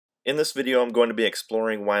In this video, I'm going to be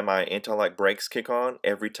exploring why my anti-lock brakes kick on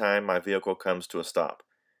every time my vehicle comes to a stop.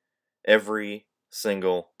 Every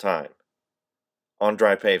single time. On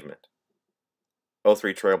dry pavement.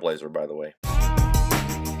 03 Trailblazer, by the way.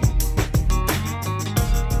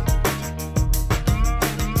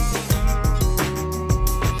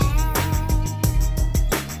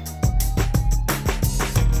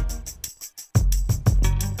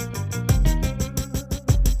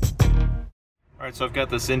 Alright, so I've got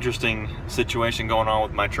this interesting situation going on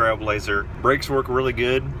with my Trailblazer. Brakes work really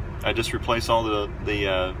good. I just replaced all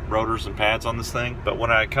the rotors and pads on this thing. But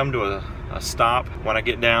when I come to a stop, when I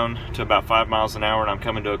get down to about 5 miles an hour and I'm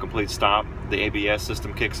coming to a complete stop, the ABS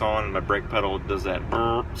system kicks on and my brake pedal does that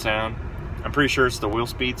brrr sound. I'm pretty sure it's the wheel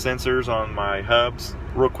speed sensors on my hubs.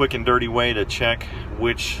 Real quick and dirty way to check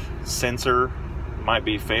which sensor might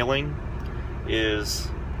be failing is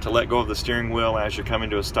to let go of the steering wheel as you're coming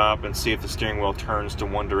to a stop and see if the steering wheel turns to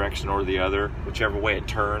one direction or the other. Whichever way it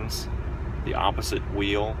turns, the opposite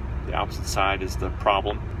wheel, the opposite side is the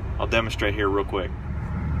problem. I'll demonstrate here real quick.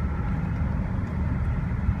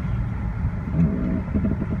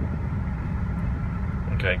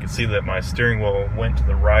 Okay, you can see that my steering wheel went to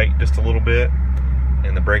the right just a little bit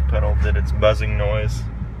and the brake pedal did its buzzing noise.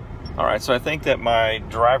 Alright, so I think that my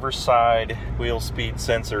driver's side wheel speed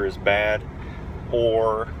sensor is bad,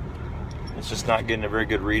 or it's just not getting a very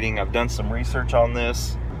good reading. I've done some research on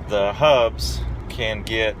this. The hubs can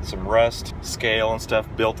get some rust, scale and stuff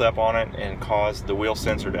built up on it and cause the wheel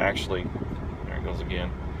sensor to actually, there it goes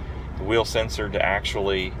again, the wheel sensor to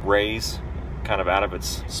actually raise kind of out of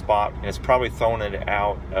its spot, and it's probably thrown it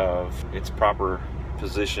out of its proper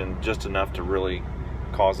position just enough to really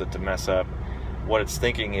cause it to mess up. What it's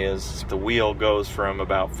thinking is the wheel goes from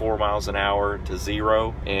about 4 miles an hour to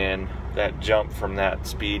 0, and that jump from that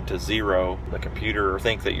speed to 0, the computer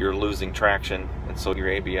think that you're losing traction, and so your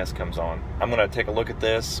ABS comes on. I'm gonna take a look at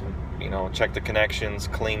this, check the connections,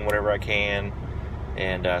 clean whatever I can,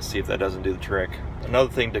 and see if that doesn't do the trick. Another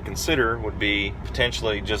thing to consider would be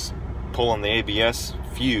potentially just pulling the ABS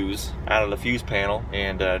fuse out of the fuse panel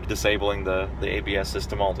and disabling the ABS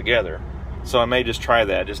system altogether. So I may just try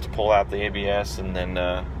that, just to pull out the ABS and then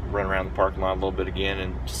run around the parking lot a little bit again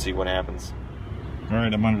and see what happens.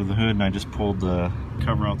 Alright, I'm under the hood and I just pulled the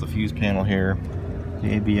cover off the fuse panel here.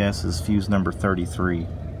 The ABS is fuse number 33.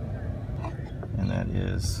 And that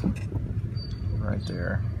is right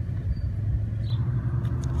there.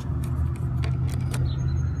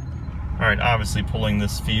 Alright, obviously pulling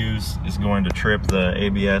this fuse is going to trip the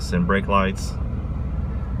ABS and brake lights.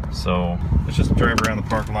 So let's just drive around the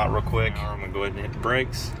parking lot real quick. I'm going to go ahead and hit the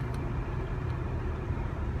brakes.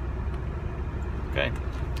 Okay.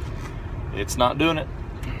 It's not doing it.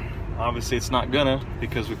 Obviously it's not gonna,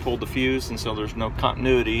 because we pulled the fuse and so there's no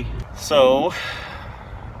continuity. So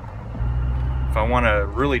if I want to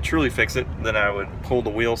really truly fix it, then I would pull the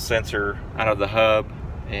wheel sensor out of the hub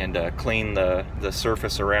and clean the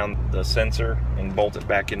surface around the sensor and bolt it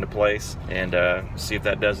back into place and see if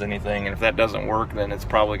that does anything. And if that doesn't work, then it's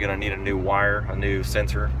probably going to need a new wire, a new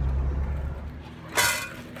sensor.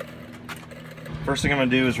 First thing I'm going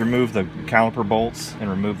to do is remove the caliper bolts and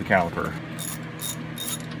remove the caliper.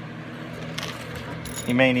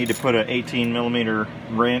 You may need to put an 18mm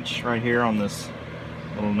wrench right here on this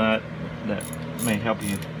little nut. That may help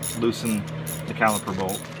you loosen the caliper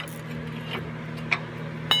bolt.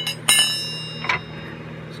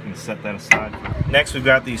 Just going to set that aside. Next, we've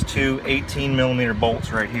got these two 18mm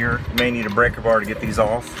bolts right here. You may need a breaker bar to get these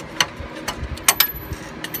off.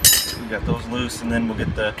 Got those loose, and then we'll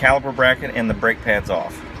get the caliper bracket and the brake pads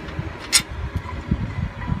off.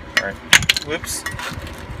 Alright, whoops.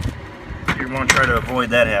 You want to try to avoid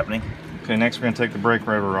that happening. Okay, next we're going to take the brake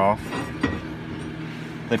rotor off.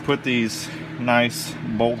 They put these nice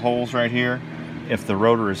bolt holes right here. If the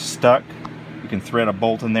rotor is stuck, you can thread a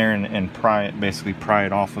bolt in there and pry it, basically pry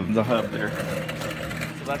it off of the hub there.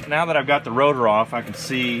 So now that I've got the rotor off, I can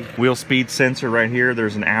see wheel speed sensor right here.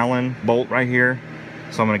 There's an Allen bolt right here.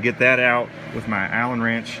 So I'm going to get that out with my Allen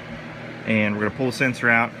wrench, and we're going to pull the sensor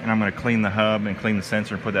out, and I'm going to clean the hub and clean the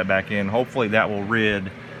sensor and put that back in. Hopefully that will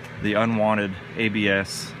rid the unwanted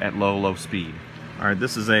ABS at low speed. Alright,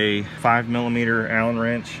 this is a 5mm Allen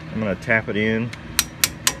wrench. I'm going to tap it in.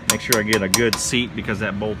 Make sure I get a good seat because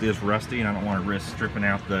that bolt is rusty and I don't want to risk stripping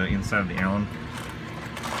out the inside of the Allen.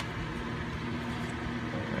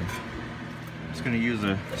 I'm just going to use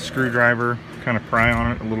a screwdriver, kind of pry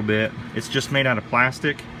on it a little bit. It's just made out of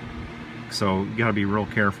plastic, so you got to be real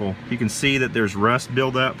careful. You can see that there's rust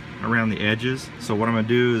buildup around the edges. So what I'm going to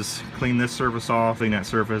do is clean this surface off, clean that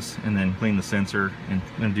surface, and then clean the sensor. And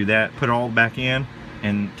I'm going to do that, put it all back in,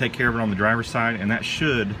 and take care of it on the driver's side, and that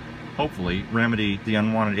should hopefully remedy the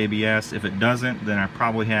unwanted ABS. If it doesn't, then I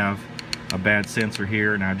probably have a bad sensor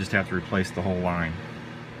here and I just have to replace the whole line.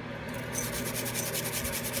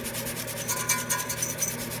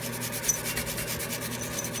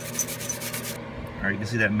 Alright, you can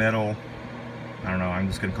see that metal, I don't know, I'm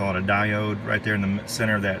just going to call it a diode right there in the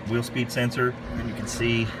center of that wheel speed sensor. And you can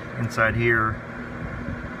see inside here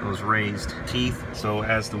those raised teeth. So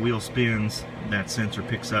as the wheel spins, that sensor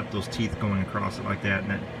picks up those teeth going across it like that,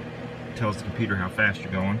 and that tells the computer how fast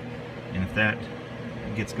you're going. And if that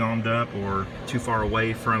gets gummed up or too far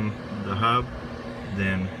away from the hub,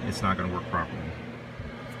 then it's not going to work properly.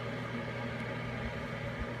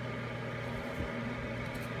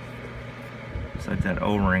 Looks like that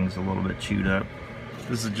O-ring's a little bit chewed up.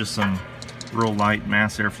 This is just some real light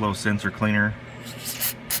mass airflow sensor cleaner.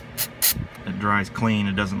 It dries clean,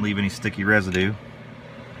 it doesn't leave any sticky residue.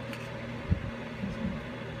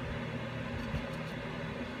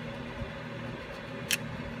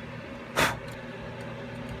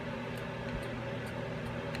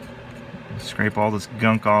 Scrape all this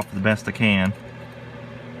gunk off the best I can.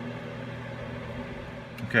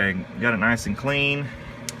 Okay, got it nice and clean.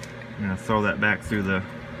 I'm going to throw that back through the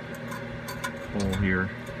hole here.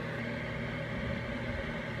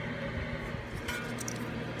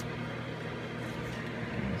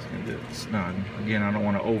 It's snug. Again, I don't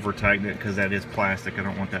want to over tighten it because that is plastic. I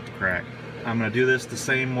don't want that to crack. I'm going to do this the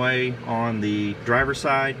same way on the driver's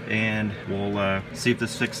side, and we'll see if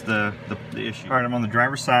this fixes the issue. Alright, I'm on the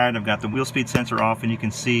driver's side. I've got the wheel speed sensor off, and you can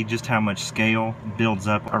see just how much scale builds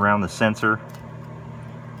up around the sensor.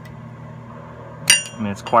 I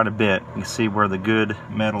mean, it's quite a bit. You see where the good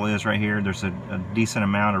metal is right here. There's a decent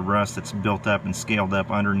amount of rust that's built up and scaled up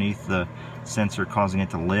underneath the sensor, causing it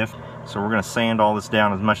to lift. So we're going to sand all this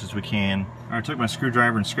down as much as we can. I took my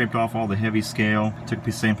screwdriver and scraped off all the heavy scale. Took a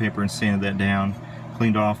piece of sandpaper and sanded that down.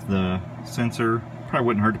 Cleaned off the sensor. Probably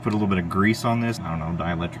wouldn't hurt to put a little bit of grease on this. I don't know,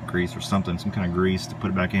 dielectric grease or something, some kind of grease to put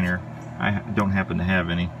it back in here. I don't happen to have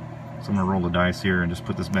any. So I'm going to roll the dice here and just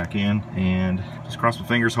put this back in and just cross my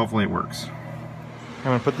fingers, hopefully it works. I'm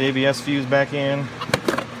going to put the ABS fuse back in.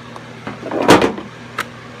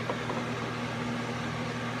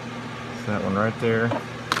 It's that one right there.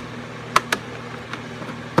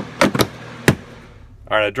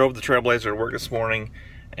 Alright, I drove the Trailblazer to work this morning,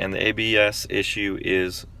 and the ABS issue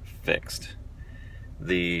is fixed.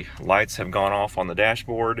 The lights have gone off on the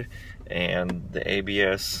dashboard, and the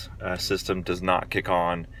ABS system does not kick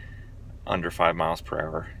on under 5 miles per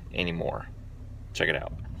hour anymore. Check it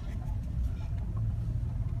out.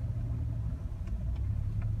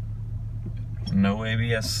 No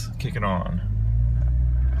ABS kicking on.